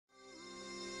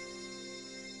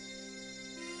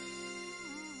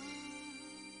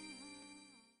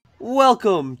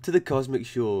Welcome to the Cosmic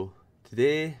Show.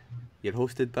 Today, you're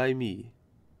hosted by me,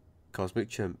 Cosmic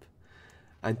Chimp.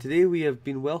 And today we have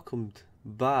been welcomed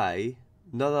by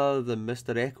none other than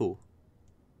Mr. Echo,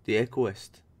 the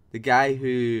Echoist, the guy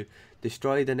who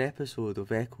destroyed an episode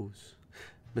of Echoes,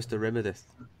 Mr. Remethep. Is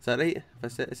that right?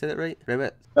 Have I said it right?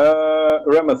 Remethep.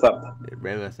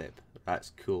 Remethep.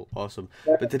 That's cool. Awesome.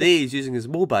 But today he's using his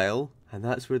mobile, and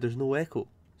that's where there's no echo.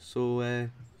 So,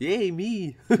 yay,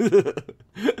 me!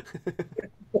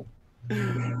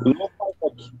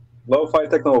 Lo-fi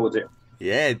technology.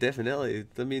 Yeah, definitely.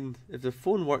 I mean, if the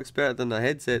phone works better than a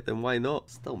headset, then why not?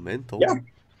 Still mental. Yeah.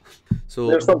 So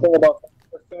there's something about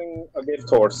doing a gift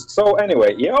horse. So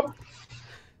anyway, yep.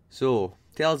 So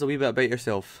tell us a wee bit about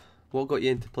yourself. What got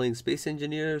you into playing Space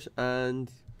Engineers,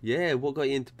 and yeah, what got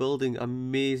you into building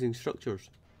amazing structures?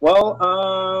 Well,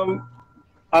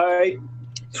 I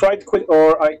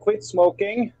quit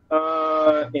smoking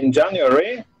in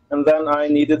January, and then I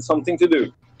needed something to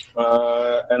do.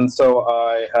 And so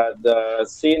I had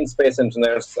seen Space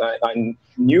Engineers. I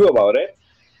knew about it.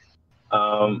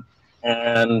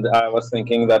 And I was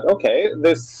thinking that, okay,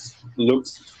 this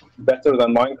looks better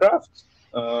than Minecraft.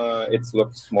 It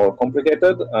looks more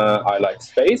complicated. I like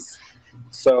space.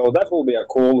 So that will be a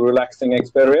cool, relaxing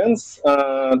experience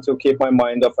to keep my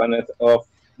mind off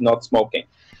not smoking.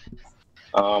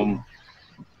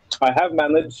 I have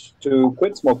managed to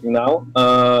quit smoking now.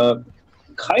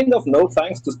 Kind of no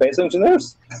thanks to Space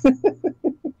Engineers.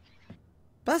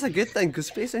 That's a good thing, because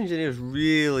Space Engineers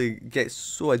really get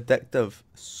so addictive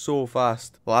so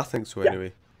fast. Well, I think so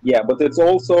anyway. Yeah, but it's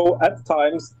also, at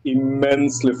times,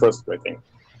 immensely frustrating.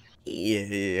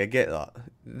 Yeah, I get that.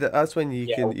 That's when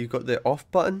you've got the off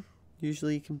button,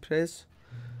 usually you can press.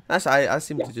 I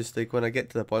seem to just, like, when I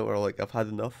get to the point where, like, I've had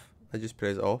enough, I just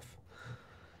press off.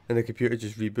 And the computer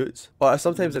just reboots. Or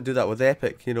sometimes I do that with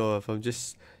Epic, you know, if I'm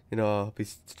just... You know, I'll be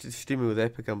streaming with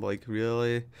Epic, I'm like,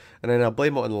 really? And then I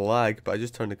blame it on the lag, but I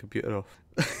just turn the computer off.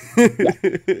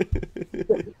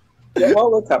 Yeah,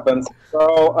 well, it happens.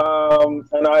 So,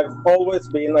 and I've always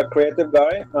been a creative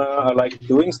guy. I like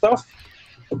doing stuff.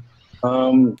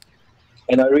 And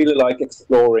I really like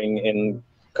exploring in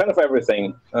kind of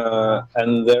everything.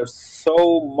 And there's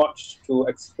so much to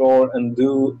explore and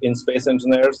do in Space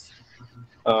Engineers.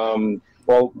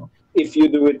 Well, if you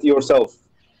do it yourself.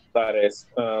 That is,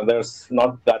 there's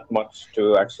not that much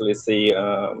to actually see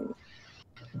in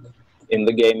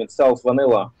the game itself,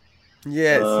 vanilla.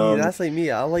 Yeah, see, that's like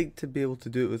me. I like to be able to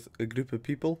do it with a group of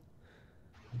people.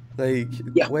 Like,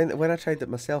 when I tried it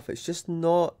myself, it's just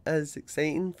not as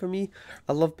exciting for me.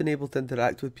 I love being able to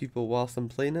interact with people whilst I'm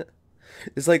playing it.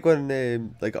 It's like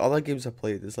when, like, other games I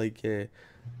played, it's like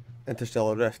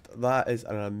Interstellar Rift. That is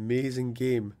an amazing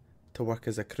game to work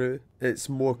as a crew. It's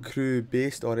more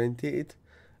crew-based orientated.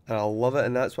 And I love it,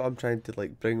 and that's what I'm trying to,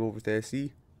 like, bring over to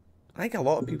SE. I think a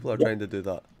lot of people are trying to do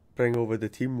that. Bring over the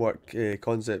teamwork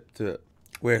concept to it.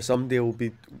 Where someday will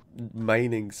be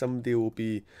mining, someday will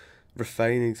be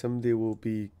refining, someday will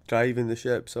be driving the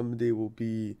ship, someday will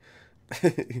be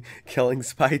killing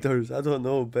spiders. I don't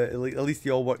know, but at least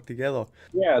they all work together.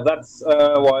 Yeah, that's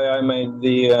why I made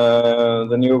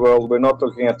the new world we're not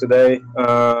looking at today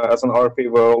as an RP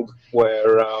world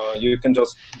where you can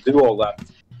just do all that.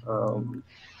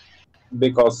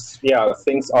 Because, yeah,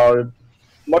 things are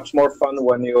much more fun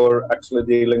when you're actually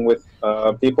dealing with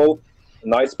people,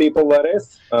 nice people, that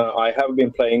is. I have been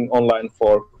playing online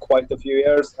for quite a few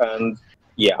years, and,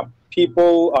 yeah,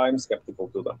 people, I'm skeptical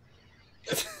to them.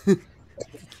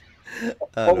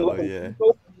 I know, yeah.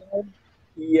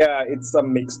 Yeah, it's a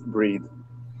mixed breed.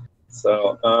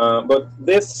 So, but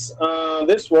this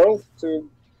world, to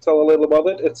tell a little about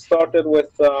it, it started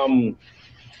with,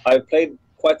 I played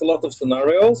quite a lot of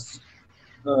scenarios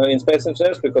in Space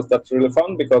Engineers because that's really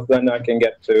fun, because then I can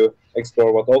get to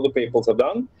explore what other peoples have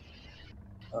done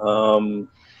and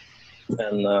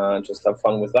just have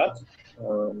fun with that.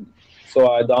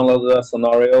 So I downloaded a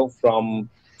scenario from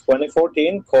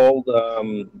 2014 called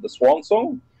the Swan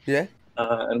song. Yeah.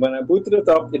 And when I booted it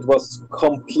up, it was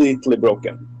completely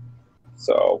broken.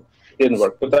 So it didn't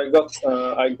work. But I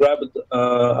grabbed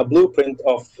a blueprint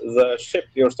of the ship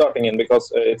you're starting in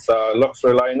because it's a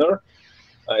luxury liner.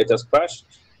 It has crashed,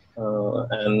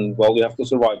 and well, you have to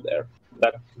survive there.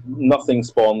 That nothing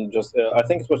spawned. Just I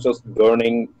think it was just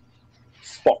burning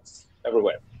spots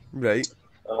everywhere. Right.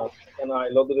 And I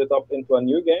loaded it up into a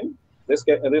new game, this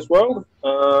world,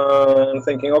 and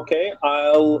thinking, okay,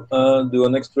 I'll do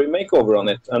an extreme makeover on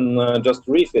it and just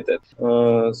refit it.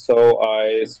 So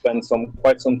I spent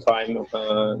quite some time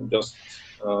just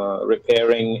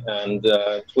repairing and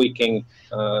tweaking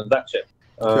that ship.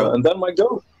 Cool. And then my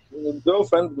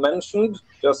girlfriend mentioned,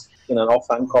 just in an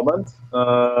offhand comment,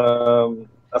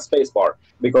 a spacebar,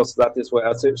 because that is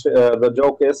where the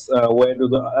joke is, where do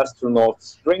the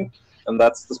astronauts drink, and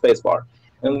that's the spacebar.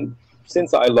 And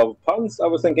since I love puns, I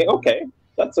was thinking, okay,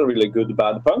 that's a really good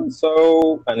bad pun.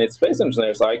 So, and it's space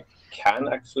engineers,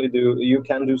 you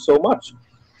can do so much.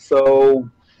 So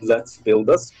let's build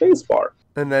a spacebar.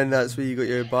 And then that's where you got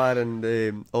your bar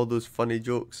and all those funny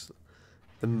jokes.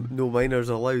 The no miners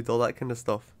allowed, all that kind of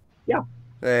stuff. Yeah.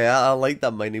 Yeah, I like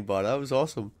that mining bar. That was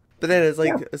awesome. But then it's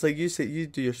like you say you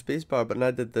do your space bar, but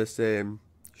I did this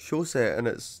show set, and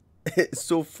it's it's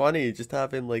so funny just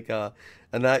having like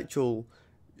an actual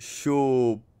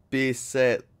show base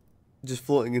set just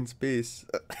floating in space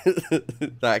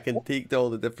that I can take to all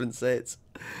the different sets.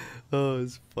 Oh,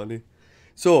 it's funny.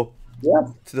 So,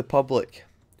 to the public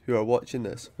who are watching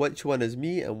this, which one is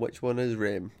me and which one is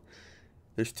Rem?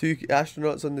 There's two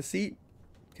astronauts on the seat.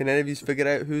 Can any of you figure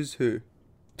out who's who?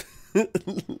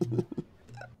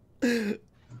 If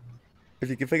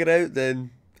you can figure it out, then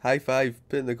high five.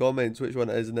 Put in the comments which one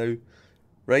it is now.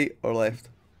 Right or left.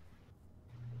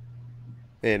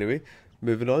 Anyway,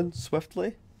 moving on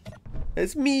swiftly.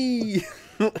 It's me!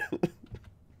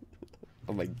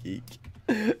 I'm a geek.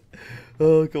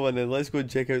 Oh, come on then. Let's go and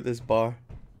check out this bar.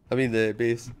 I mean the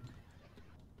base.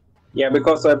 Yeah,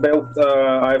 because I built,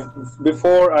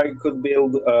 before I could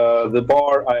build the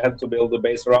bar, I had to build the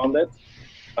base around it.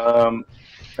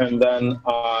 And then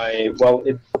I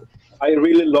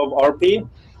really love RP,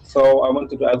 so I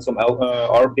wanted to add some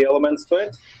RP elements to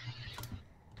it.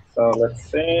 So let's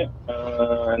see,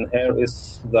 and here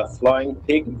is the flying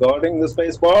pig guarding the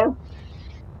space bar.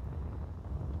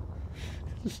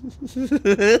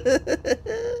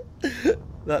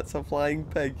 That's a flying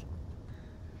pig.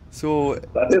 So,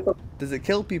 does it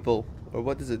kill people, or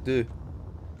what does it do?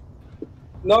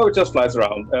 No, it just flies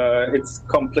around. It's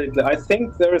completely... I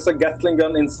think there is a Gatling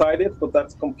gun inside it, but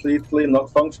that's completely not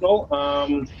functional.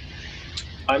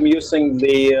 I'm using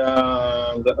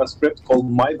a script called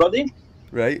My Buddy.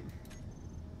 Right.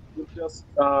 It just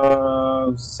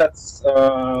sets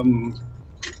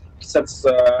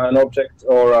an object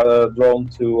or a drone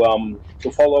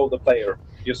to follow the player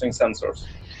using sensors.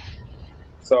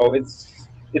 So it's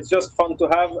just fun to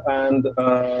have, and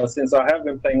since I have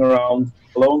been playing around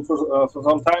alone for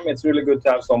some time, it's really good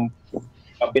to have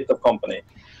a bit of company.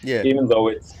 Yeah. Even though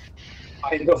it's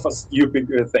kind of a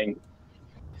stupid thing.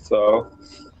 So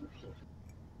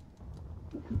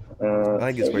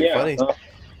I think it's quite funny.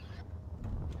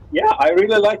 Yeah, I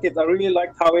really like it. I really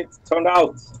liked how it turned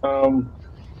out.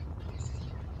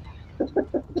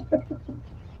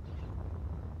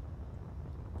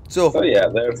 So yeah,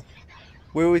 there's...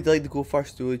 Where would you like to go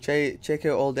first? Do we check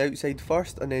out all the outside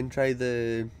first, and then try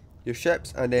your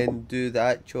ships, and then do the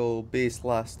actual base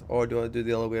last, or do I do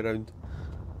the other way around?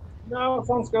 No,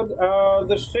 sounds good.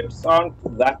 The ships aren't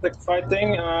that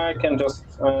exciting. I can just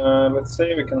let's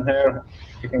see. We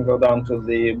can go down to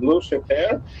the blue ship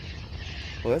here.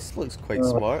 Well, this looks quite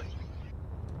smart.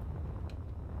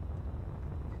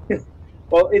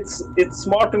 Well, it's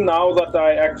smarter now that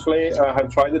I actually have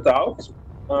tried it out.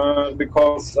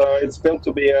 Because it's built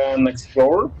to be an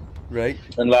explorer, right,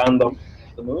 and land on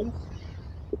the moon.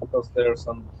 Because there's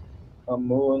a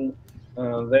moon,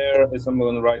 there is a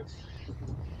moon right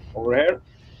over here.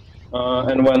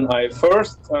 And when I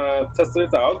first tested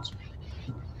it out,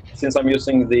 since I'm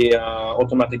using the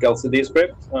automatic LCD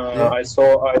script, I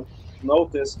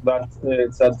noticed that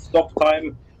it said stop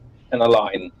time and a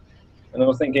line, and I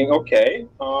was thinking, okay,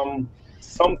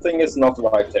 something is not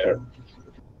right there.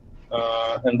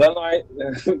 And then I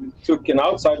took an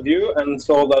outside view and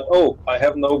saw that, oh, I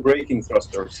have no braking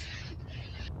thrusters.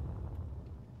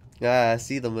 Yeah, I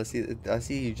see them. I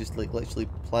see you just like literally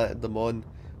planted them on,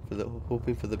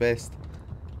 hoping for the best.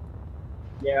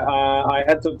 Yeah, I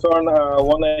had to turn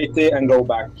 180 and go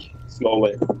back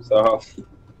slowly. So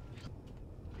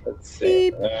let's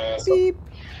see. Beep, beep.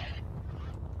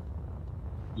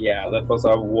 Yeah, that was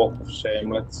a walk of shame.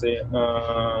 Let's see.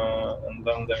 And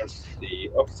then there's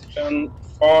the oxygen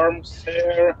farms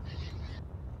here.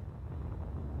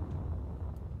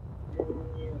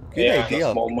 Good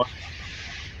idea.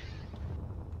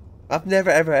 I've never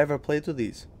ever played with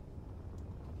these.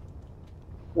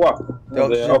 What? The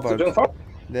oxygen farm?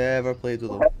 Never played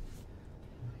with them.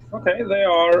 Okay, they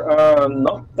are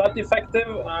not that effective,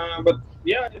 but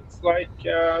yeah, it's like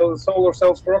solar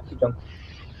cells for oxygen.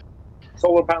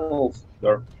 Solar panels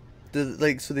there.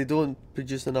 So they don't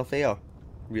produce enough air,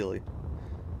 really?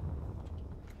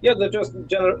 Yeah, they just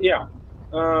generate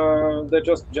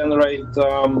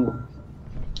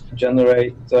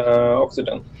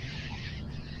oxygen.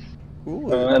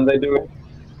 Ooh. And they do it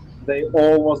they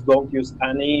almost don't use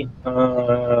any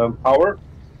power,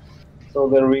 so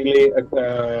they're really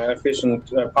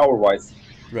efficient power-wise.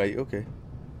 Right, okay.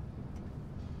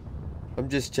 I'm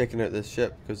just checking out this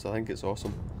ship because I think it's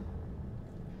awesome.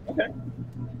 Okay.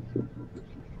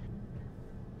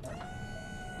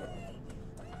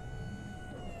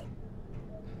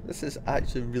 This is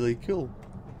actually really cool.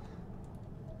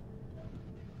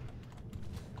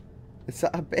 It's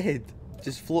at a bed,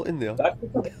 just floating there.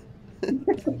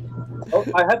 Oh,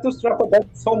 I had to strap a bed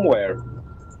somewhere.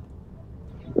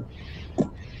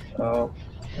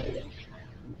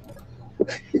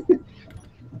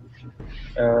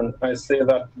 And I see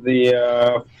that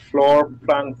the floor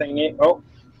plan thingy. Oh,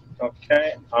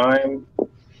 okay.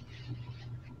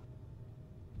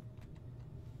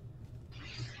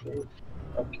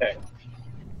 Okay.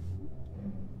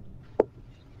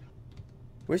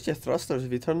 Where's your thrusters?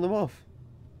 Have you turned them off?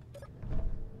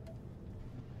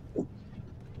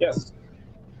 Yes.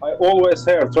 I always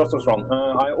have thrusters on.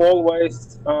 I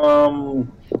always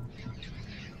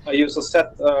I use a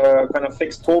set kind of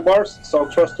fixed toolbars, so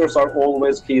thrusters are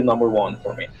always key number one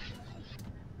for me.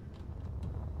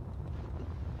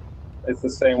 It's the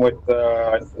same with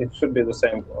it should be the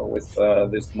same with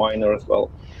this miner as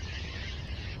well.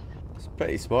 It's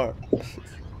pretty smart.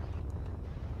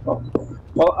 Oh.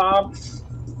 Well,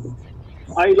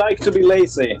 I like to be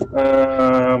lazy,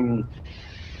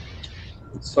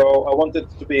 so I want it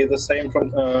to be the same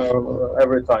from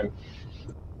every time.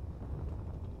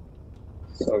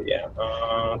 So yeah,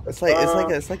 It's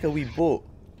like a wee boat.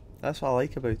 That's what I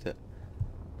like about it.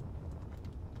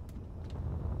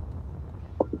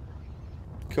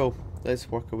 Cool. Let's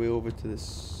work our way over to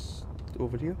this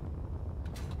over here.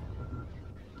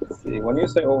 Let's see, when you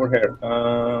say over here,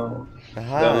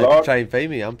 Aha! Try and find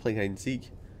me. I'm playing hide and seek.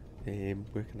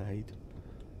 Where can I hide?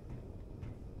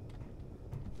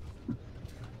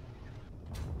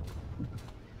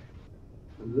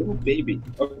 Little baby.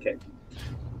 Okay.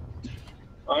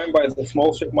 I'm by the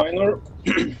small ship miner.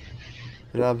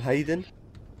 And I'm hiding.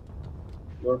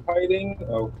 You're hiding.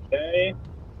 Okay.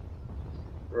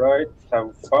 Right.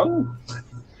 Have fun.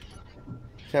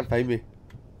 Can't find me.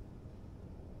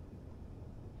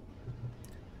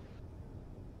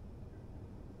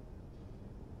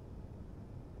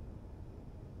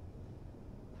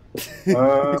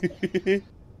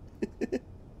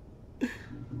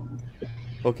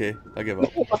 Okay, I give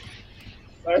up.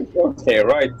 Okay,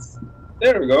 right.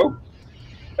 There we go.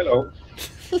 Hello.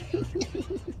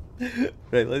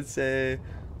 Right, let's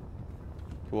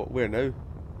where now?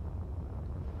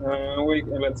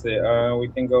 Let's see. We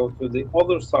can go to the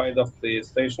other side of the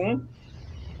station,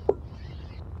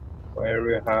 where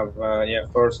we have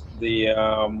first the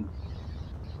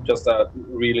just a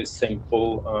really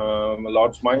simple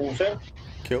large mining ship.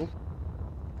 Cool.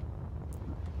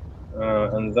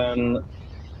 And then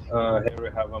here we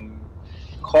have a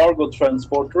cargo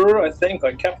transporter. I think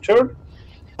I captured.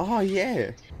 Oh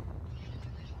yeah.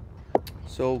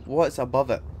 So what's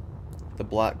above it? The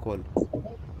black one.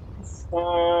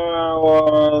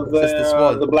 Well, the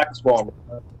Swan? The black Swan.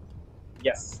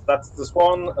 Yes, that's the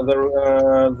Swan. The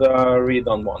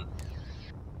redone one.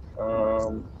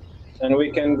 And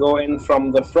we can go in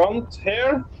from the front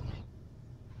here.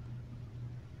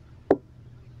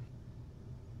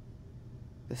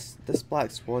 This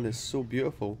black Swan is so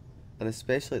beautiful, and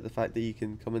especially the fact that you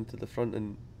can come into the front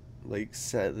and like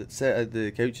sit at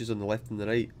the couches on the left and the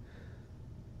right.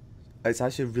 It's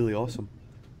actually really awesome.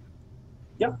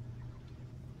 Yeah.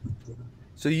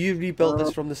 So you rebuilt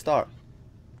this from the start?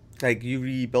 Like you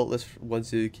rebuilt this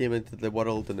once you came into the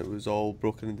world and it was all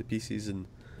broken into pieces and...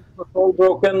 It was all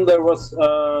broken. There was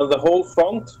the whole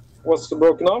front was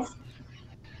broken off.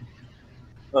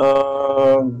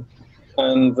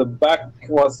 And the back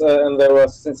was, and there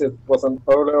was, since it was an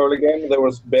early game, there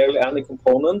was barely any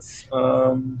components.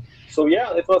 So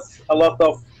yeah, it was a lot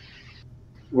of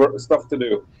stuff to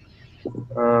do.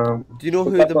 Do you know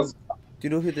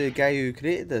who the guy who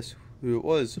created this, who it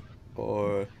was,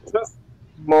 or? Just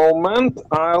a moment,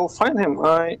 I'll find him.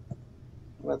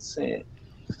 Let's see,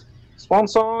 Swan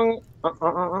Song.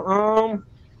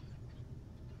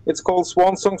 It's called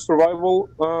Swan Song Survival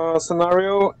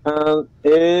Scenario, and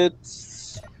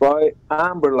it's by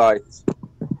Amberlight.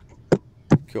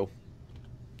 Cool.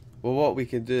 Well, what we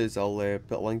can do is I'll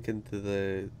put a link into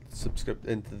the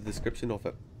description of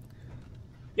it.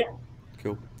 Yeah.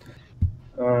 Cool.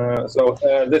 So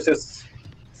this is,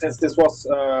 since this was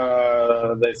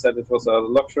they said it was a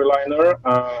luxury liner.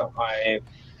 I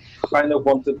kind of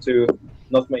wanted to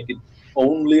not make it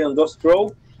only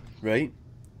industrial. Right.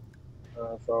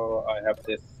 So I have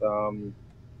this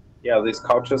yeah, these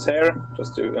couches here,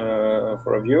 just to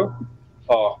for a view.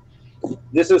 Oh,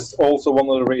 this is also one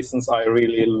of the reasons I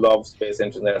really love Space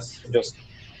Engineers. Just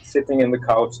sitting in the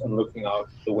couch and looking out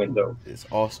the window. It's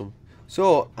awesome.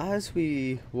 So as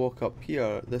we walk up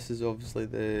here, this is obviously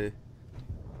the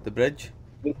bridge.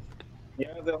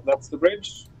 Yeah, that's the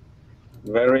bridge.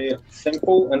 Very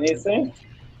simple and easy.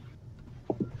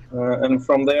 And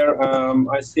from there,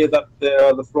 I see that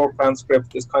the floor plan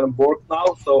script is kind of borked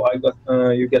now. So I got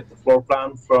you get the floor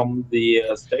plan from the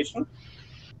station.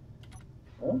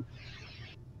 Yeah.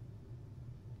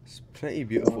 It's pretty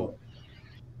beautiful.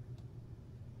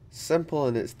 Simple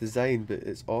in its design, but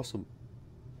it's awesome.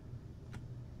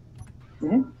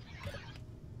 Mm-hmm.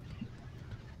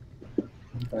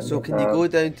 So can you go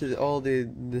down to all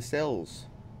the cells?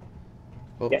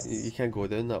 Oh, Yes. you can't go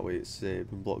down that way. It's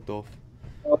been blocked off.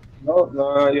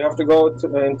 No, you have to go into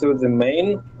the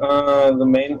main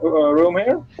room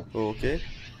here. Okay.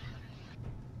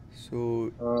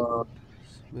 So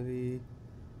maybe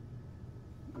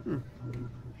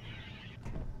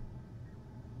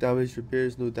damage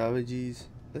repairs, no damages.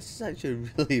 This is actually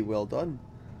really well done.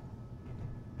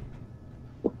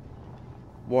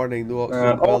 Warning: no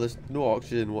oxygen. Well, there's no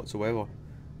oxygen whatsoever.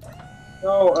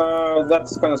 No,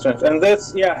 that's kind of strange. And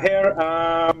this, yeah, here,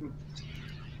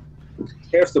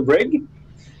 here's the brig.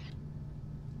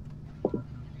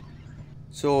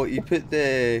 So you put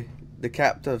the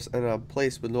captives in a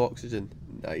place with no oxygen.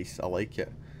 Nice, I like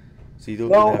it. So you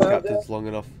don't really have captives long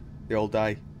enough. They all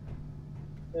die.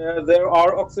 There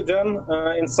are oxygen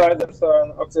inside. There's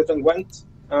an oxygen vent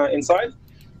inside.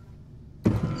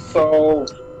 So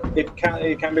it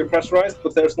can be pressurized,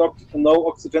 but there's no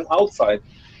oxygen outside.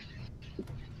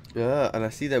 Yeah, and I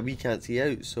see that we can't see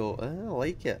out, so I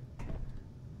like it.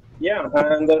 Yeah,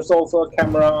 and there's also a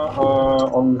camera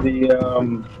on the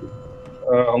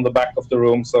back of the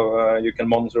room, so you can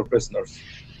monitor prisoners.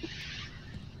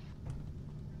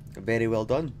 Very well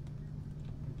done.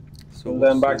 So and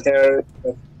then back here,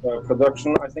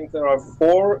 production. I think there are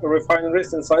 4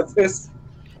 refineries inside this.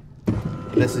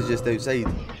 This is just outside?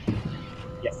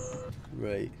 Yes.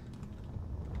 Right.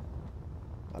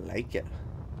 I like it.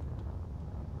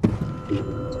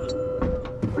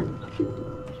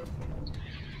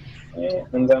 Okay,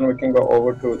 and then we can go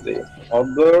over to the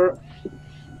other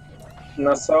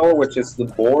nacelle, which is the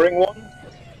boring one.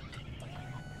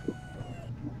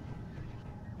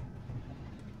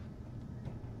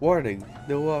 Warning,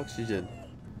 no oxygen.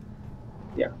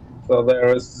 Yeah, so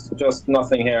there is just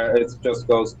nothing here. It just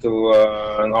goes to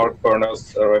an arc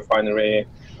furnace, a refinery,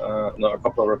 no, a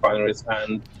couple of refineries,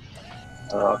 and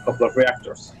a couple of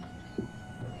reactors.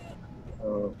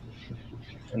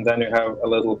 And then you have a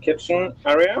little kitchen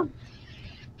area.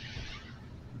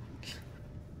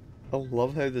 I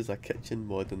love how there's a kitchen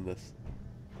mod in this.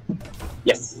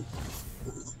 Yes.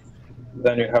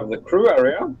 Then you have the crew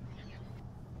area.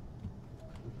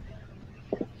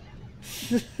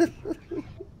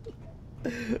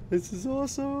 This is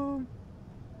awesome.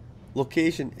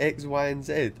 Location X, Y, and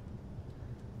Z.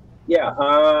 Yeah,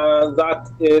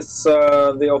 that is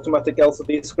the automatic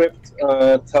LCD script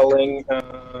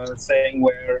saying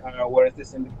where it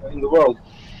is in the world.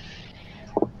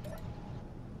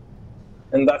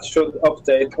 And that should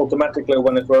update automatically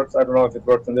when it works. I don't know if it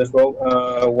works in this world.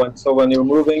 When you're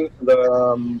moving,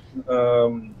 the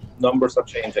numbers are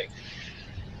changing.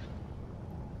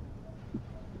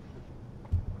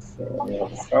 So you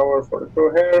have a shower for the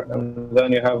crew here, and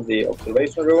then you have the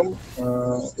observation room.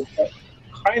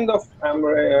 I kind of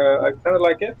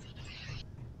like it.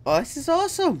 Oh, this is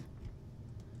awesome!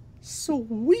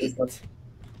 Sweet!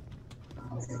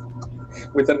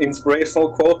 With an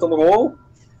inspirational quote on the wall.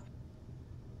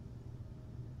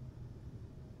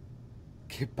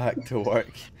 Get back to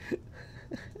work.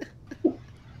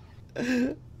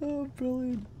 Oh,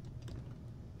 brilliant.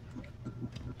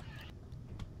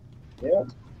 Yeah.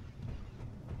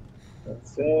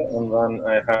 Let's see, and then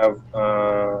I have,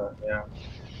 yeah,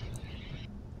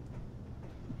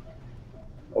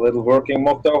 a little working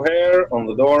motto here on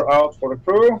the door out for the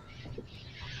crew.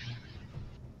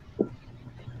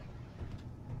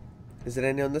 Is there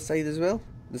any on this side as well?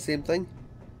 The same thing?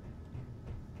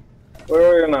 Where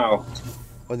are you now?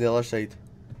 On the other side.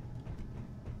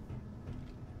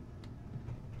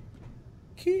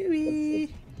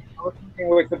 Kiwi! I was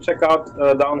thinking we could check out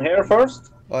down here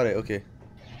first. Alright, okay.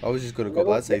 I was just going to go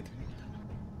that side.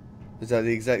 Is that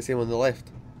the exact same on the left?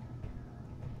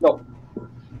 No.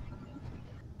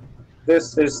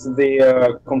 This is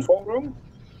the control room.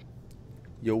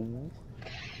 Yo.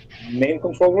 Main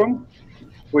control room.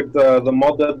 With the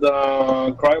modded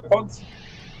cryopods.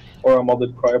 Or a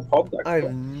modded cryopod, actually.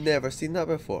 I've never seen that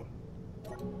before.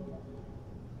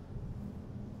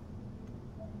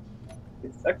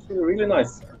 It's actually really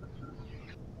nice.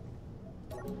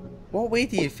 What way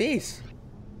do you face?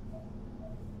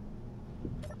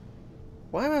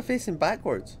 Why am I facing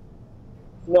backwards?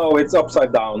 No, it's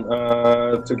upside down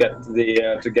to get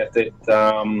it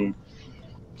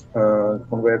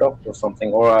conveyed up or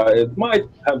something, or it might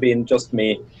have been just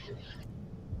me.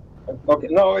 Okay,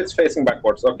 no, it's facing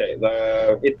backwards. Okay,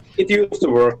 it used to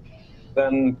work,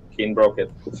 then Keen broke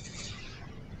it.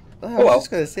 Oh, I Oh was well.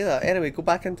 just gonna say that. Anyway, go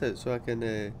back into it so I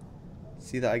can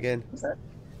see that again.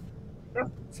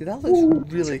 See, that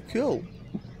looks really cool.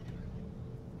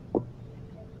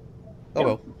 Oh Yeah.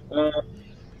 well.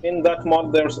 In that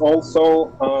mod, there's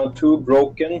also two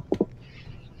broken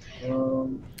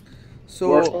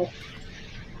So versions.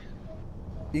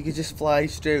 you could just fly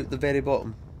straight out the very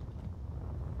bottom.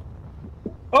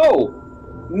 Oh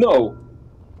no!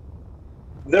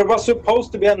 There was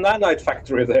supposed to be a nanite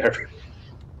factory there.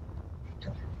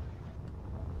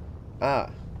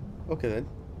 Ah, okay then.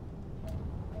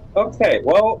 Okay,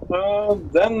 well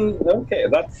then okay,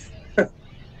 that's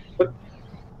but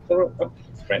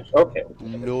strange. Okay,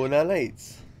 No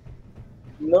nanites.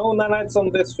 no nanites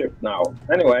on this ship now.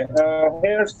 Anyway,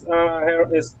 here is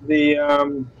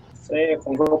the say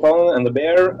control panel and the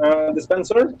bear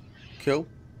dispenser. Cool.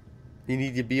 You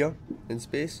need your beer in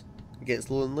space. It gets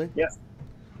lonely. Yes,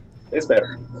 it's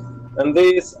there. And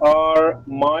these are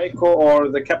Maiko or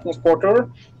the captain's quarter.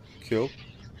 Cool.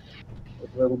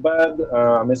 A little bed,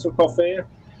 Mr. Coffee.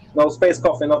 No, Space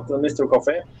Coffee, not Mr.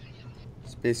 Coffee.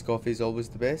 Space coffee is always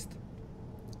the best.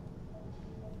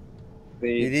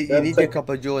 The You need your cup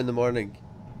of Joe in the morning.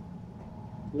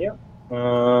 Yeah.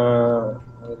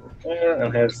 There,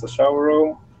 and here's the shower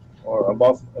room, or a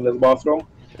little bathroom,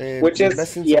 which You're is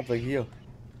missing something here.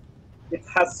 It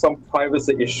has some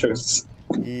privacy issues.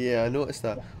 Yeah, I noticed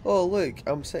that. Oh look,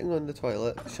 I'm sitting on the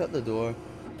toilet. Shut the door.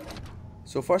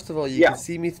 So first of all, you can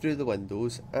see me through the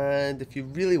windows, and if you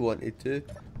really wanted to,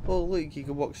 oh look, you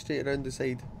can walk straight around the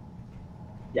side.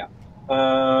 Yeah.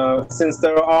 Since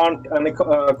there aren't any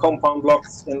compound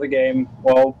blocks in the game,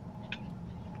 well,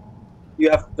 you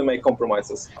have to make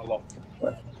compromises a lot.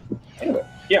 But anyway,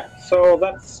 yeah. So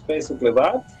that's basically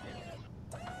that.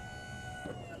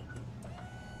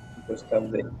 Just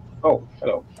have the. Oh,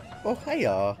 hello. Oh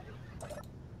hiya.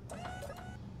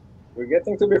 We're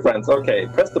getting to be friends. Okay,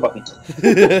 press the button.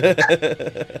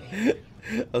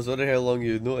 I was wondering how long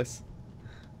you'd notice.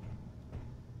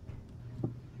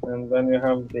 And then you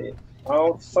have the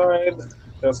outside.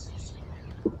 Just.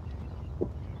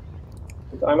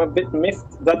 I'm a bit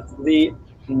miffed that the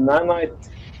nanite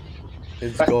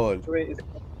It's factory is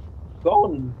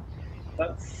gone.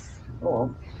 That's.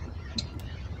 Oh.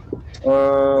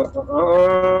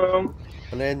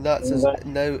 And then that's us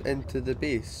now into the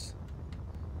base.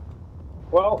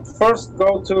 Well, first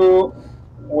go to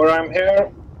where I'm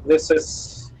here. This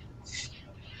is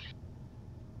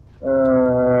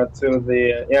to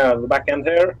the back end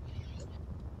here.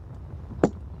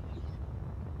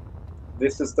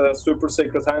 This is the super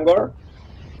secret hangar.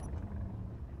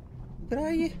 Where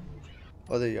are you?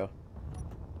 Oh, there you are.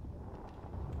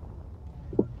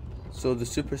 So the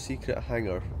super secret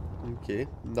hangar. Okay,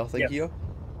 nothing here?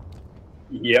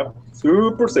 Yep,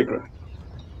 super secret.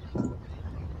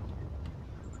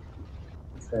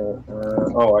 So,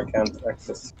 oh, I can't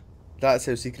access. That's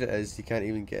how secret it is, you can't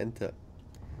even get into it.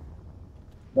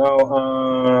 No,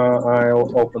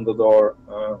 I'll open the door.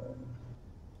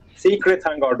 Secret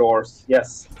hangar doors,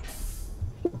 yes.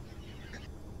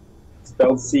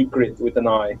 Spelled secret with an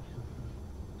I.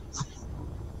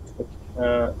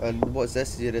 And what's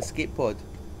this? Is your escape pod?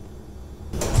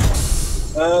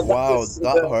 Wow,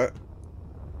 that hurt.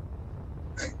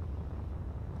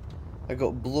 I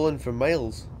got blown for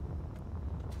miles.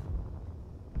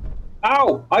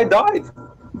 Ow! I died!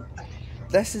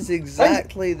 This is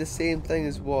exactly the same thing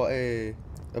as what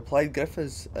Applied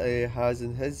Griffiths has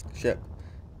in his ship.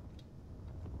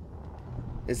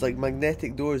 It's like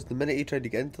magnetic doors. The minute you try to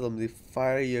get into them, they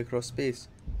fire you across space.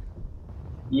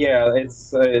 Yeah,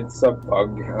 it's a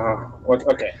bug.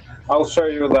 Okay, I'll show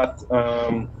you that.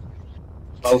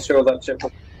 I'll show that ship.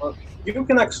 You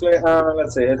can actually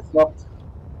let's see. It's not.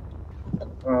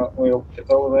 We'll get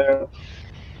over there.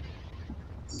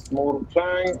 Small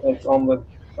clang. It's on the.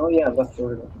 Oh yeah, that's the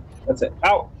reason. That's it.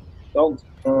 Ow! Don't.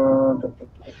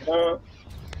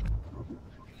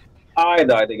 I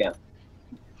died again.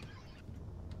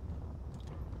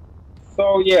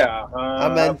 So yeah,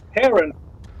 I'm in. parent.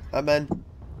 I'm in.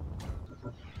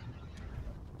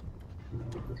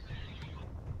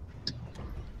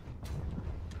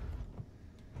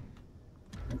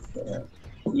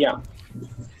 Yeah.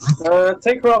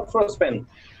 Take her out for a spin.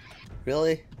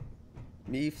 Really?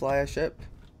 me fly a ship.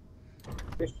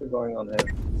 What's going on here?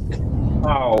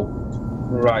 Oh,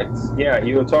 right. Yeah,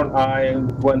 you turned. I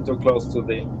went too close to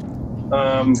the.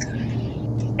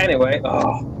 Anyway.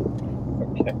 Oh,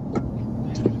 okay.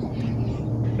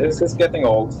 This is getting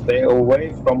old. Stay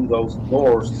away from those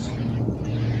doors.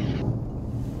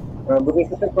 But if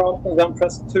you take out, then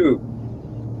press 2.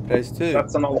 Press 2.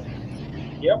 That's another.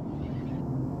 Yep.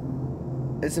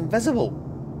 It's invisible.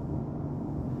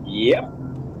 Yep.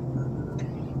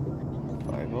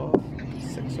 5 off.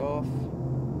 6 off.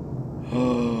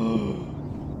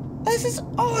 This is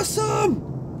awesome!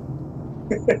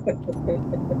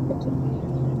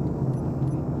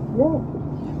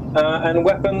 Yeah. And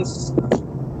weapons,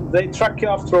 they track you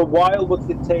after a while, but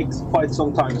it takes quite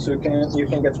some time. So you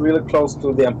can get really close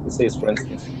to the NPCs, for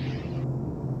instance.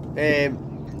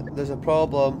 There's a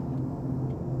problem.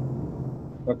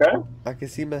 Okay. I can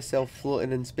see myself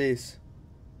floating in space.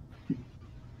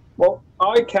 Well,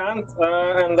 I can't,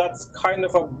 and that's kind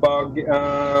of a bug.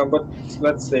 But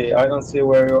let's see. I don't see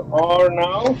where you are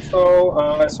now. So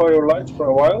I saw your light for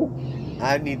a while.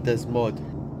 I need this mod.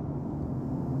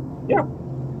 Yeah.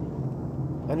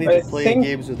 I need to play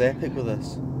games with Epic with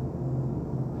this.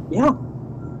 Yeah.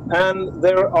 And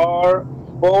there are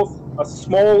both a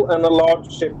small and a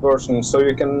large ship version, so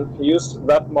you can use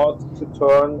that mod to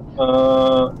turn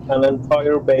an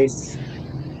entire base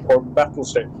or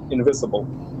battleship invisible.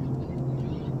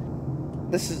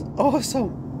 This is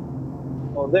awesome!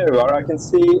 Oh, there you are. I can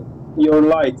see your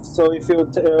light. So if you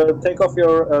take off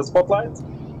your spotlight.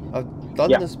 I've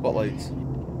done the spotlights.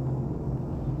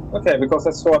 Okay, because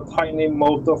I saw a tiny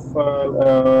mote of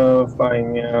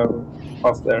flying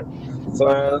past there.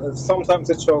 So sometimes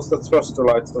it shows the thruster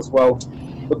lights as well.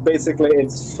 But basically,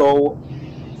 it's so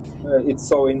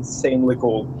insanely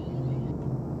cool.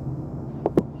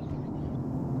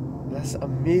 That's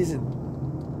amazing.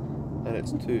 And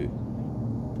it's 2.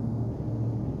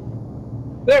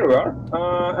 There we are,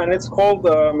 and it's called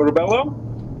Rubella.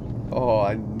 Oh,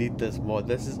 I need this mod.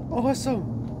 This is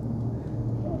awesome.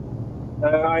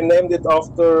 I named it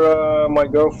after my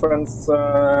girlfriend's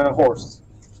horse,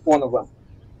 one of them.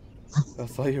 I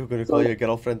thought you were going to call your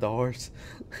girlfriend a horse.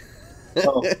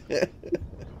 Oh.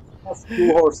 Has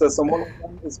 2 horses, and one of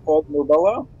them is called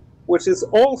Rubella, which is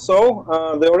also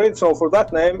the original for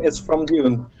that name is from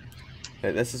Dune.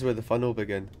 Right, this is where the fun will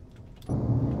begin.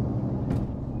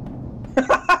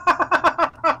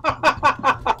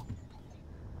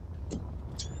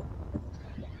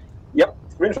 Yep,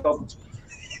 screenshot.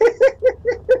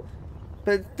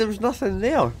 But there was nothing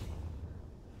there.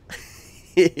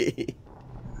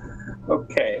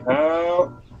 Okay,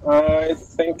 I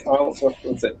think I'll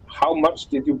let's see. How much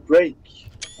did you break?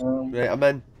 Right, I'm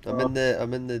in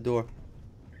the door.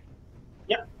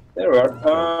 Yeah, there we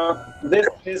are. This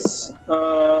is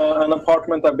an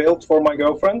apartment I built for my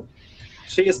girlfriend.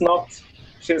 She's not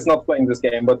playing this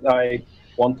game, but I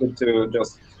wanted to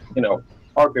just,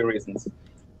 RP reasons.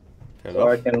 Fair so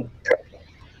enough. I can.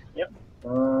 Yep.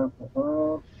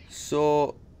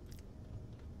 So,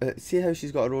 see how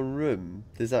she's got her own room?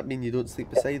 Does that mean you don't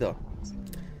sleep beside her?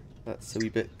 That's a wee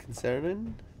bit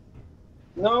concerning.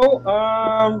 No,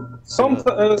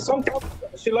 sometimes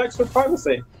she likes her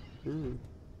privacy. And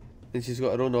she's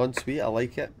got her own ensuite, I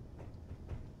like it.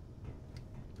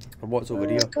 And what's over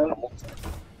here?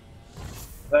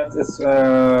 That is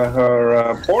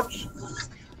her porch.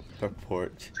 Her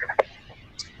porch.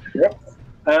 Yep.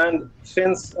 And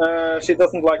since she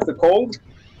doesn't like the cold,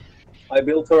 I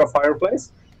built her a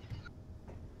fireplace.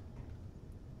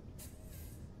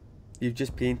 You've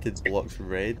just painted blocks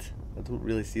red. I don't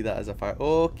really see that as a fire.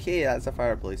 Okay, that's a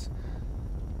fireplace.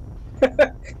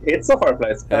 It's a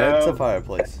fireplace. It's a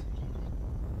fireplace.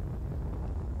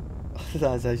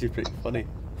 That's actually pretty funny.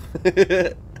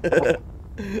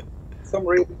 Some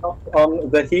reading up on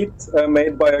the heat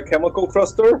made by a chemical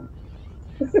thruster.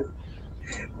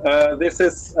 This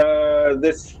is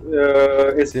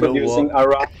producing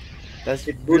around. That's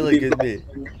really good, mate.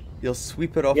 You'll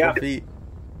sweep it off your feet.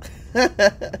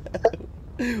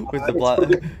 with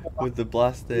the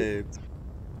blast.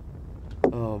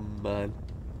 Oh man,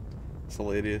 it's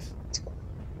hilarious.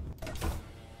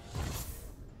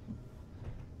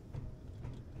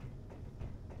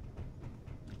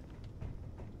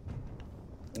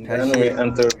 And then we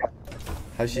enter.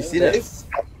 Has she seen it?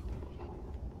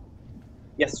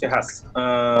 Yes, she has.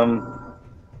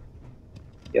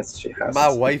 Yes, she has. My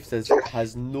wife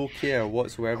has no care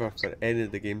whatsoever for any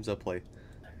of the games I play.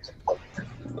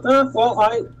 Well,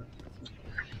 I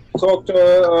talked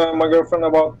to my girlfriend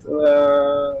about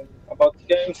the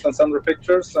games and send her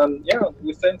pictures, and yeah,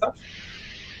 we stay in touch.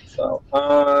 So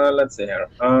let's see here.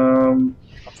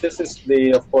 This is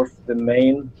the, of course, the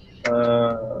main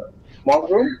mod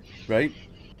room. Right.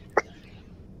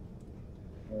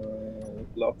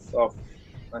 Lots of.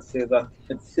 I see that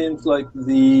it seems like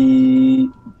the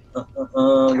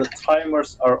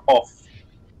timers are off.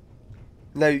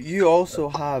 Now you also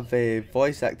have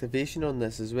voice activation on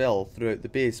this as well throughout the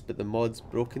base, but the mod's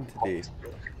broken today.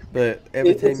 But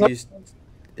every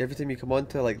time you come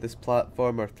onto like this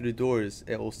platform or through doors,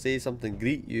 it will say something,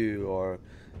 greet you or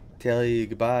tell you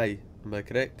goodbye. Am I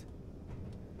correct?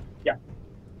 Yeah.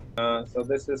 So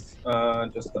this is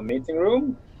just a meeting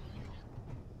room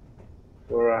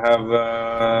where I have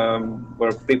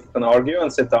where people can argue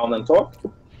and sit down and talk.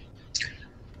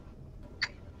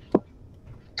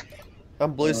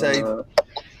 I'm blue side.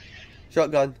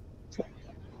 Shotgun.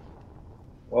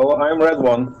 Well, I'm red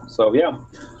one, so yeah.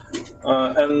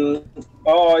 And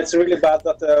oh, it's really bad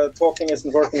that talking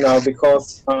isn't working now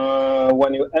because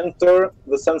when you enter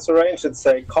the sensor range, it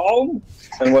say calm,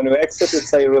 and when you exit, it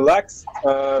say relax,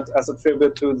 as a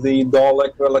tribute to the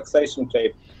Dalek relaxation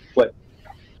tape clip.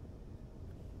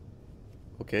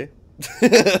 Okay.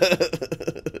 Have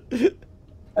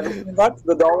you seen that?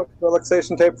 The Dalek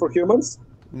relaxation tape for humans?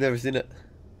 Never seen it.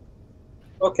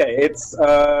 Okay, it's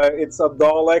a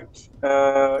Dalek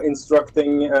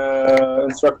instructing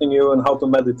you on how to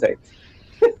meditate.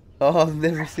 Oh, I've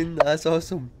never seen that. That's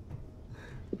awesome.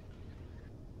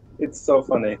 It's so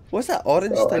funny. What's that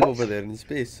orange thing over there in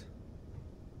space?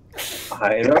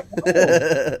 I don't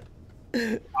know.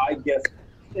 I guess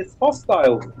it's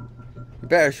hostile. We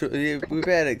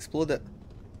better explode it.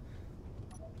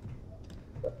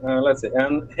 Let's see.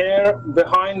 And here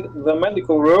behind the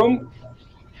medical room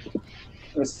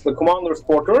is the commander's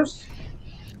quarters,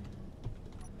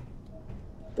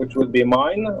 which would be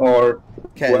mine or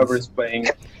Kittens. whoever is playing.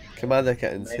 Commander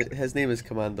Kittens. His name is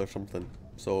Commander something.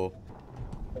 So.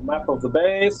 The map of the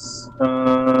base,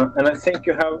 and I think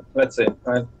you have. Let's see.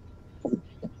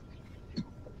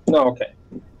 No, okay.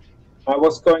 I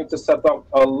was going to set up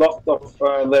a lot of.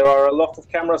 There are a lot of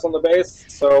cameras on the base,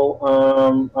 so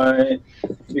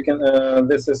you can.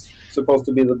 This is supposed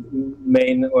to be the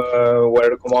main where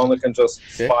the commander can just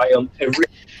spy on every.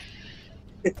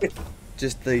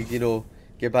 Just the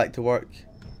get back to work,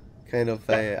 kind of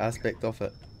aspect of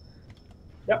it.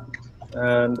 Yeah,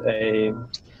 and a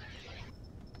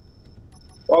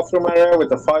bathroom area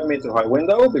with a 5-meter high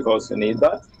window because you need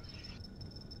that.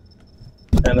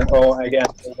 And oh, again,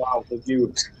 wow, the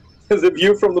view. The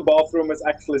view from the bathroom is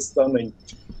actually stunning.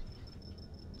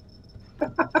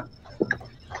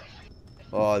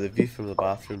 Oh, the view from the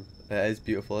bathroom. It is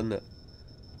beautiful, isn't it?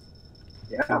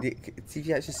 Yeah. See if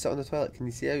you actually sit on the toilet, can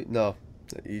you see out? No.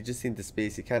 You just see the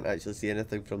space, you can't actually see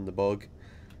anything from the bog.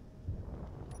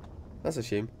 That's a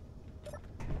shame.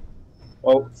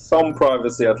 Well, some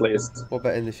privacy at least. What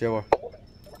about in the shower?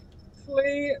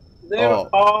 Actually, there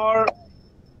are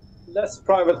less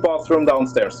private bathroom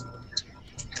downstairs.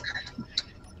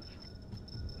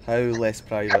 How less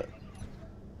private?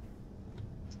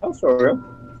 I'll show you.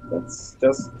 That's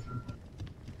just...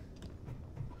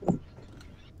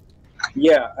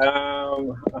 Yeah,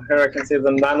 here I can see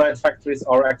the nanite factories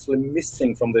are actually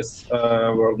missing from this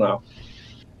world now.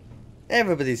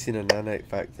 Everybody's seen a nanite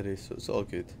factory, so it's all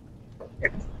good.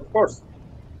 Yes, of course.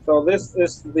 So this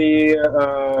is the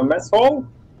mess hall.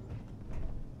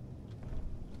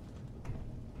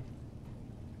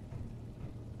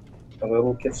 A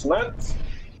little kitchenette.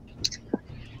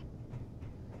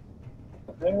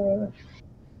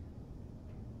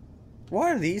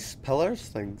 What are these pillars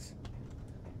things?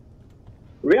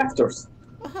 Reactors.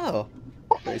 Oh,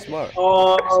 very smart.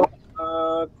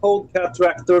 Cold cat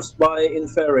reactors by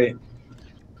Inferi.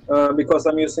 Because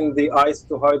I'm using the ice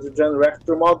to hydrogen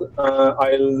reactor mod.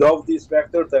 I love these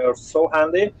reactors. They are so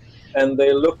handy, and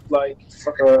they look like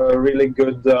really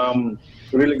good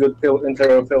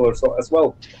interior pillars as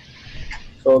well.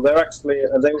 So they're actually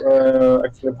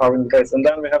powering the base. And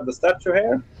then we have the statue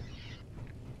here.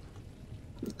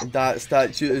 That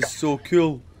statue is so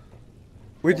cool.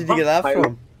 Where did you get that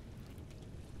from?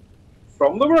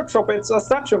 From the workshop. It's a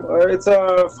statue. It's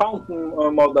a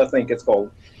fountain mod, I think it's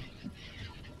called.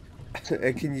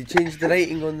 Can you change the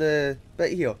writing on the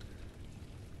bit here?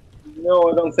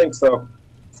 No, I don't think so.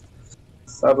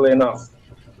 Sadly enough.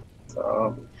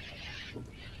 So,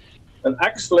 and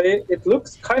actually, it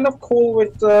looks kind of cool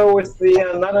with the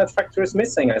nanite factories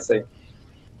missing. I see.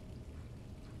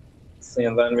 See,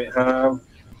 and then we have.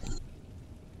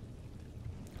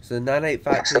 So the nanite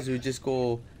factories would just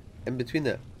go in between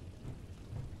it?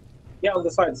 Yeah, on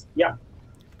the sides, yeah.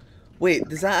 Wait,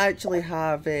 does that actually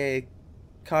have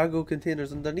cargo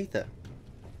containers underneath it?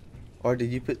 Or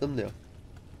did you put them there?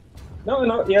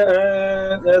 No,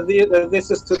 yeah,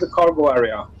 this is to the cargo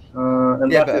area,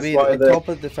 and Yeah, that but I is mean, why on the top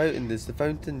of the fountain, does the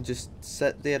fountain just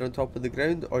sit there on top of the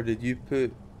ground, or did you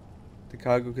put the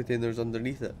cargo containers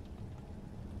underneath it?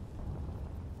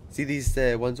 See these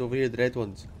ones over here, the red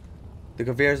ones? The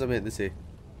conveyors, I meant to say.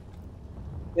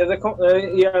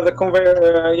 the conveyor,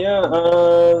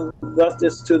 that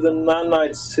is to the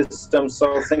nanite system,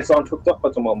 so things aren't hooked up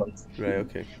at the moment. Right,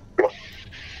 okay.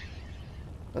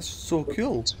 That's so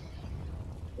cool.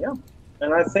 Yeah,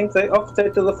 and I think they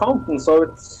updated the fountain, so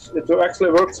it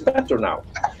actually works better now.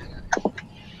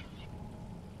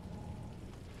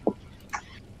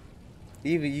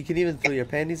 Even you can even throw your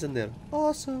pennies in there.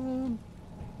 Awesome.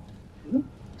 Mhm.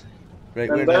 Right,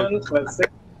 where And now? then let's see,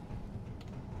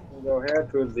 we go here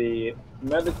to the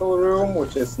medical room,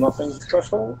 which is nothing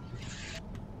special,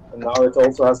 and now it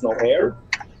also has no air.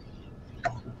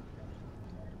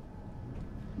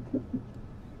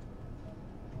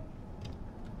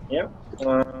 Yeah.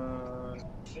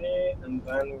 Okay, and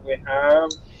then we have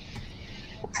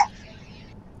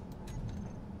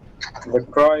the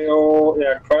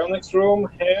cryonics room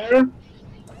here.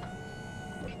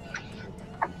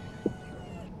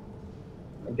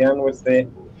 Again with the,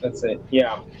 let's see,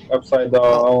 yeah, upside I,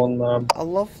 down. I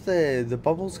love the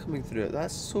bubbles coming through it.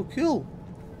 That's so cool.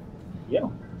 Yeah,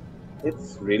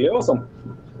 it's really awesome.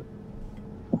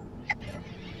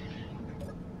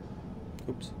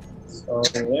 Oops. So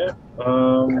yeah,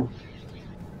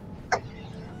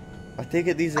 I take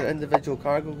it these are individual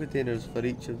cargo containers for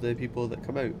each of the people that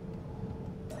come out.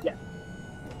 yeah,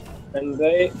 and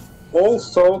they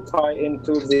also tie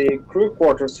into the crew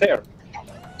quarters here.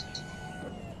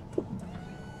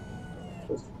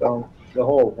 Just down the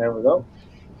hall. Here we go.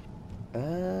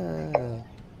 Ah,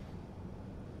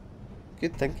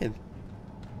 good thinking.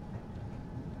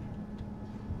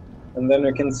 And then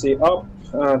you can see up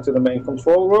to the main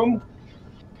control room.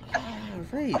 Ah,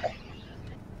 right.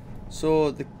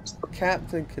 So the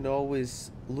captain can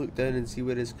always look down and see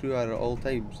where his crew are at all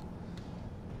times.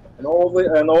 And all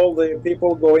the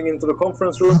people going into the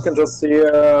conference room can just see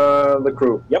the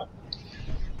crew. Yep.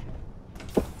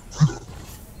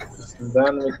 And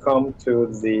then we come to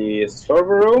the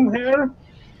server room here,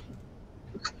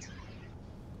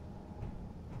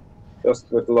 just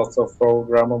with lots of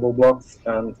programmable blocks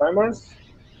and timers.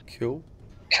 Cool.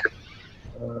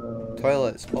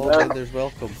 Toilets. All genders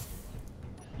welcome.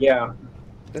 Yeah.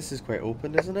 This is quite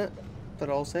open, isn't it?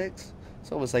 For all sex.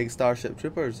 It's almost like Starship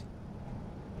Troopers.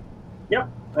 Yeah.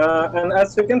 And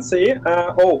as you can see,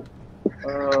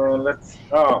 let's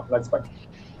back.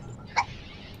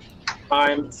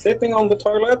 I'm sitting on the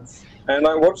toilet and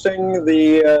I'm watching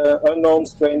the unknown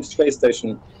strange space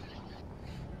station.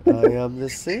 I am the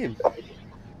same.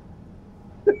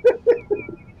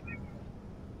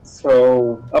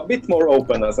 So a bit more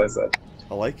open, as I said.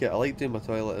 I like it. I like doing my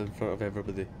toilet in front of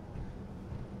everybody.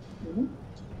 Mm-hmm.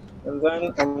 And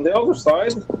then on the other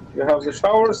side, you have the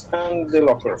showers and the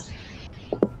lockers.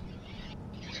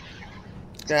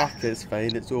 Yeah, it's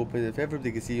fine. It's open. If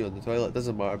everybody can see you on the toilet, it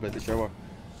doesn't matter about the shower.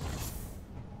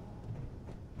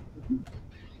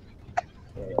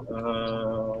 Okay,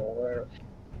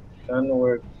 then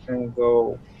we can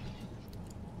go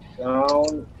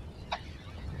down.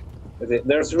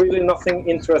 There's really nothing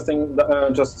interesting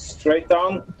just straight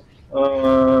down.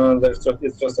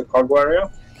 It's just a cargo area.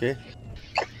 Okay.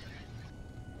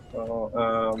 So,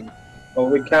 well,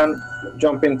 we can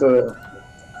jump into.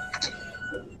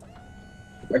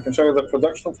 I can show you the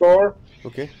production floor.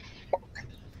 Okay.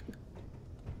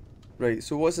 Right,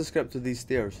 so what's the script of these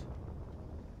stairs?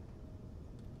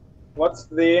 What's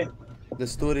the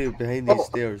story behind these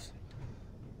stairs?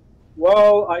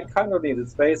 Well, I kind of needed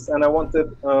space, and I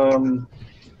wanted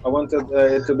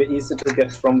it to be easy to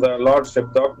get from the large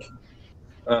ship dock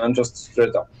and just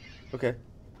straight up. Okay.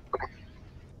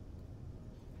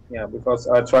 Yeah, because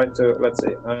I tried to, let's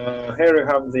see, here you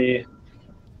have the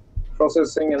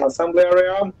processing and assembly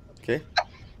area. Okay.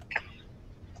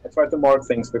 I try to mark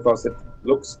things because it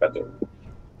looks better.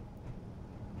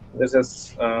 This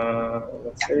is,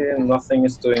 let's see, nothing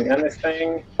is doing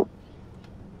anything.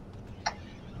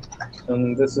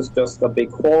 And this is just a big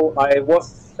hall. I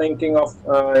was thinking of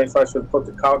if I should put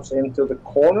the couch into the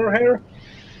corner here,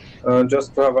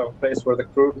 just to have a place where the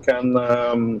crew can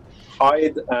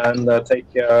hide and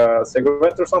take a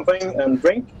cigarette or something and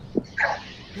drink.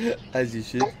 As you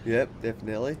should. Yep,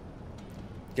 definitely.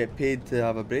 Get paid to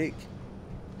have a break.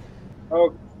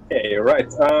 Okay,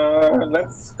 right.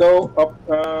 Let's go up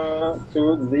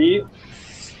to the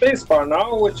spacebar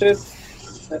now, which is,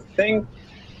 I think,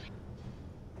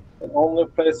 the only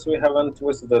place we haven't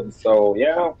visited. So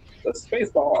yeah, the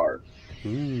spacebar.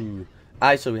 Ooh.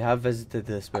 Actually, we have visited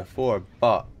this before,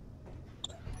 but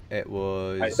it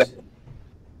was...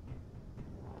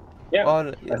 Yeah. Oh, no,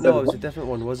 it was a What? different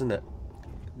one, wasn't it?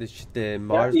 The Yeah,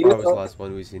 Mars bar was the last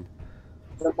one we seen.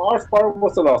 the Mars bar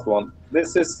was the last one.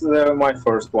 This is my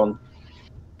first one.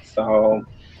 So...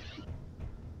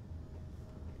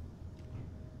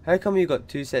 How come you got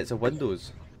two sets of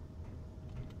windows?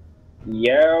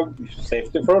 Yeah,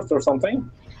 safety first or something.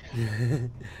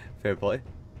 Fair play.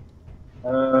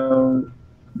 And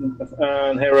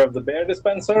here we have the beer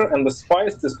dispenser and the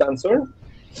spice dispenser.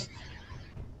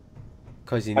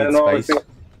 Because you I need don't know if spice. you...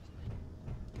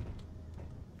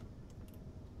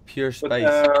 Pure But,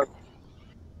 spice.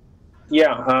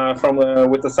 yeah, from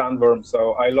with the sandworm.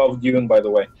 So I love Dune, by the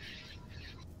way.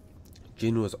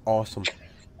 June was awesome.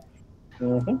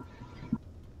 Not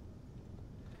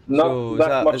So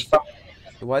that much time.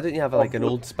 why don't you have like an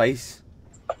old spice?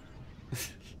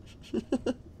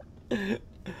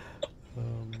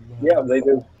 Yeah, they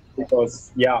do.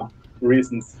 Because, yeah,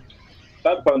 reasons.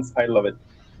 That puns, I love it.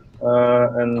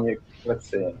 And let's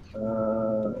see.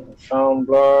 Sound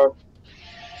block.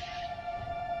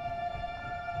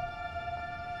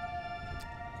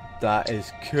 That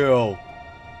is cool.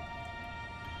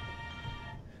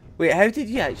 Wait, how did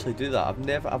you actually do that?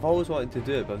 I've always wanted to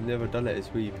do it, but I've never done it. It's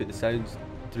where you put the sounds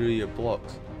through your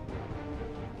blocks.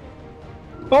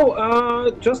 Oh,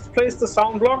 just place the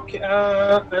sound block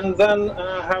and then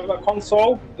have a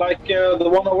console like the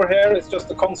one over here. It's just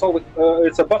a console with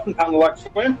it's a button panel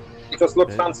actually. It just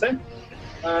looks fancy.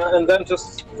 And then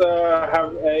just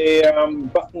have a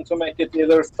button to make it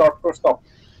either start or stop.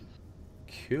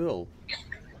 Cool.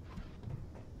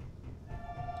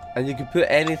 And you can put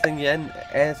anything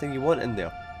you want in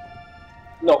there.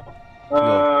 No.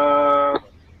 No.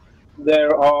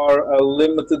 There are a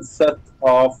limited set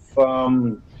of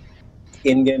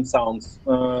in-game sounds.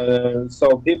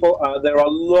 So people, there are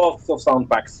lots of sound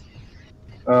packs.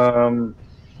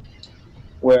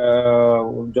 Where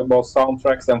both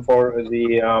soundtracks and for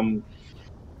the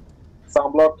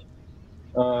sound block.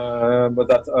 But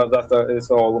that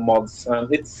is all mods, and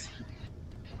it's.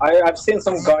 I've seen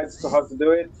some guides to how to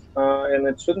do it, and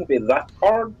it shouldn't be that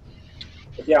hard.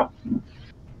 But yeah.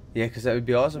 Yeah, because that would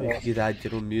be awesome if you could add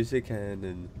your own music in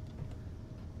and.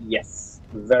 Yes,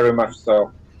 very much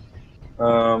so.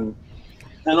 And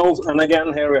also, and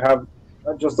again, here we have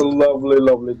just a lovely,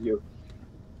 lovely view.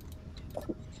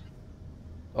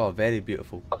 Oh, very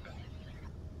beautiful.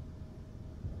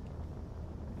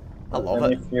 I love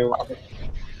and it. If you,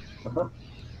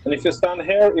 and if you stand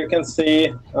here, you can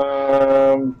see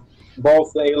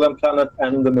both the alien planet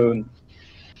and the moon.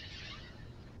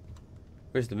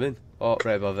 Where's the moon? Oh,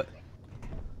 right above it.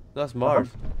 That's Mars.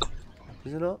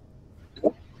 Is it not?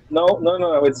 No.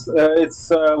 It's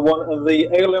one. The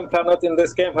alien planet in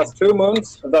this game has two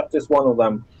moons. That is one of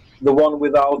them. The one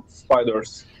without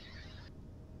spiders.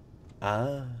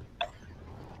 Ah.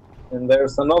 And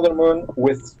there's another moon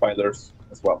with spiders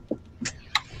as well.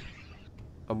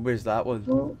 And where's that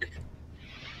one?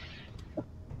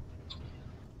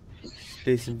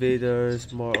 Space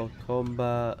Invaders, Mortal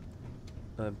Kombat,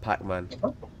 and Pac-Man.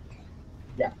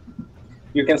 Yeah.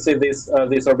 You can see these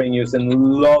are being used in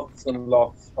lots and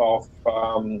lots of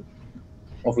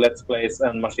Let's Plays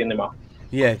and Machinima.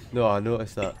 Yeah, no, I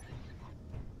noticed that.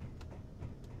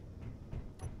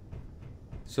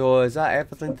 So is that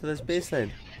everything to this base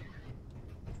then?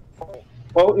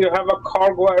 Well, you have a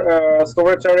cargo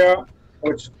storage area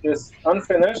which is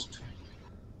unfinished.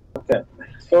 Okay,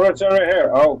 storage area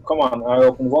here. Oh, come on! I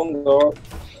opened one door,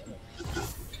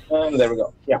 and there we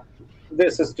go. Yeah,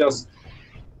 this is just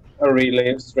a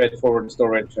really straightforward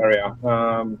storage area.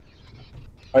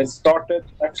 I started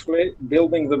actually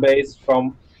building the base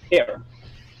from here,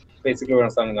 basically where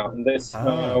I'm standing now. And this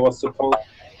was supposed,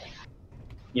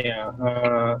 yeah,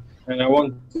 and I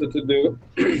wanted to do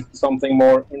something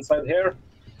more inside here.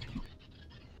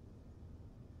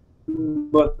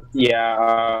 But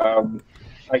yeah,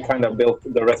 I kind of built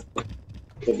the rest of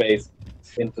the base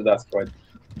into that squad.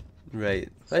 Right.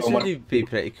 That should be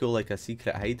pretty cool, like a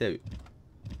secret hideout.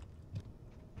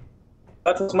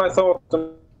 That was my thought,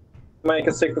 to make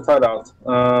a secret hideout.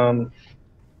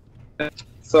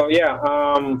 So yeah,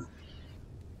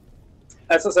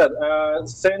 as I said,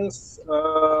 since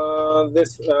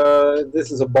this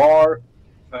is a bar,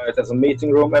 it has a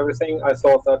meeting room, everything, I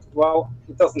thought that, well,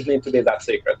 it doesn't need to be that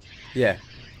secret. Yeah.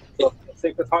 So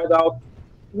secret hideout,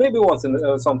 maybe once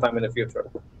in sometime in the future.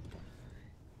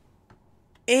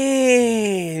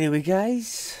 Anyway,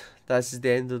 guys, this is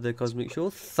the end of the Cosmic Show.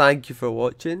 Thank you for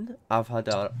watching. I've had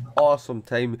an awesome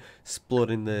time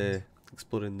exploring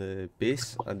the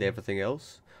base and everything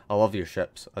else. I love your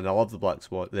ships, and I love the Black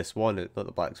Swan, the Swan, not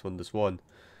the Black Swan, the Swan.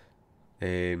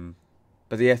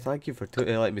 But yeah, thank you for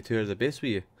letting me tour the base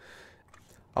with you.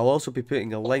 I'll also be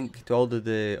putting a link to all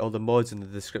the mods in the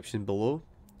description below,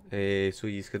 so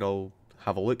you can all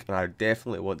have a look. And I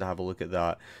definitely want to have a look at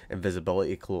that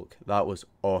invisibility cloak. That was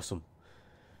awesome.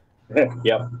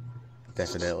 Yeah,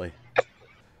 definitely.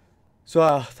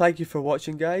 So thank you for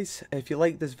watching, guys. If you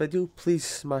like this video, please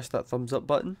smash that thumbs up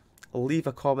button. Leave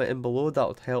a comment in below, that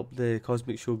would help the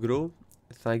Cosmic Show grow.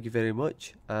 Thank you very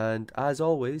much, and as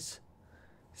always,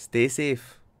 stay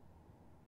safe.